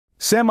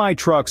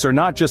Semi-trucks are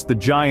not just the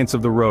giants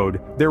of the road,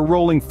 they're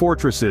rolling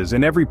fortresses,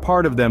 and every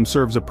part of them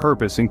serves a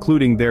purpose,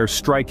 including their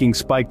striking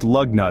spiked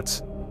lug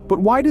nuts. But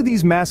why do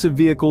these massive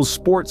vehicles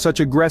sport such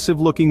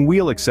aggressive-looking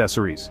wheel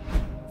accessories?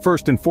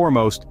 First and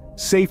foremost,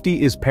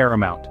 safety is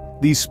paramount.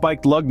 These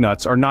spiked lug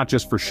nuts are not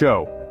just for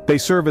show. They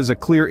serve as a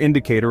clear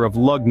indicator of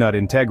lug nut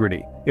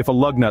integrity. If a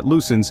lug nut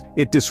loosens,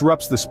 it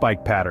disrupts the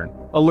spike pattern,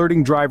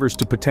 alerting drivers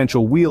to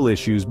potential wheel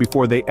issues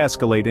before they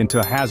escalate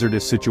into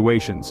hazardous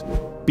situations.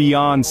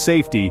 Beyond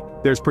safety,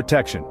 there's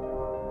protection.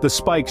 The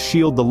spikes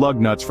shield the lug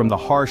nuts from the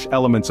harsh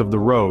elements of the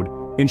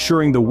road,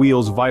 ensuring the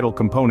wheel's vital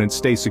components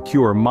stay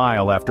secure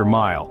mile after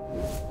mile.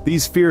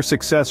 These fierce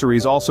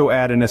accessories also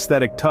add an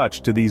aesthetic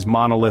touch to these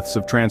monoliths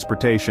of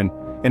transportation,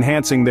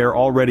 enhancing their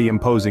already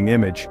imposing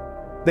image.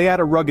 They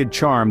add a rugged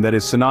charm that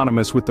is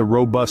synonymous with the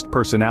robust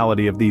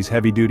personality of these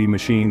heavy-duty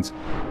machines.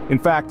 In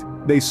fact,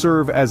 they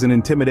serve as an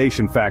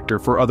intimidation factor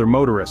for other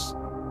motorists,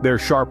 their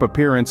sharp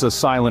appearance a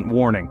silent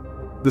warning.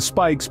 The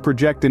spikes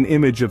project an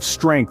image of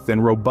strength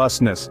and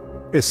robustness,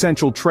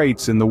 essential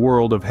traits in the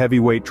world of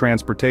heavyweight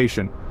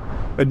transportation.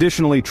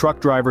 Additionally, truck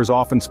drivers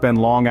often spend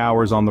long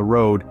hours on the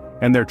road,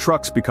 and their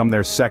trucks become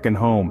their second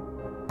home.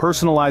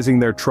 Personalizing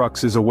their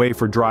trucks is a way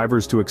for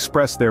drivers to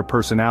express their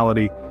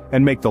personality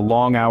and make the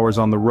long hours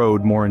on the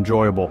road more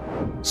enjoyable.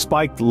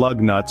 Spiked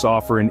lug nuts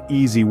offer an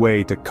easy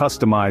way to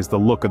customize the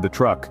look of the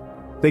truck.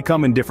 They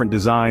come in different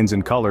designs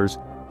and colors,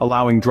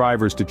 allowing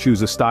drivers to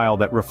choose a style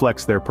that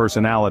reflects their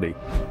personality.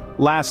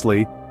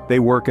 Lastly, they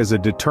work as a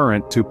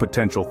deterrent to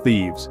potential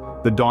thieves.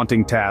 The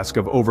daunting task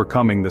of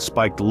overcoming the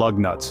spiked lug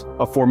nuts,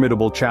 a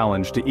formidable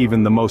challenge to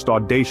even the most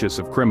audacious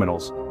of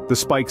criminals. The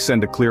spikes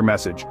send a clear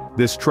message: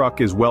 this truck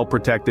is well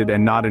protected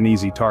and not an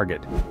easy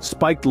target.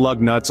 Spiked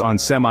lug nuts on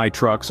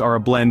semi-trucks are a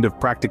blend of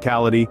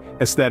practicality,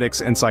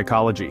 aesthetics, and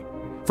psychology.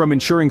 From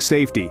ensuring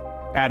safety,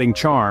 adding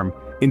charm,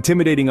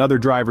 intimidating other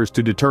drivers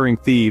to deterring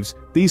thieves,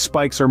 these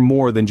spikes are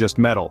more than just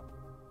metal.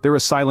 They're a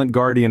silent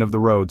guardian of the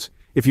roads.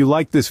 If you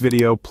liked this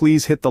video,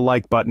 please hit the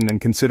like button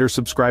and consider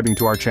subscribing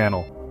to our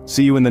channel.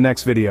 See you in the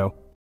next video.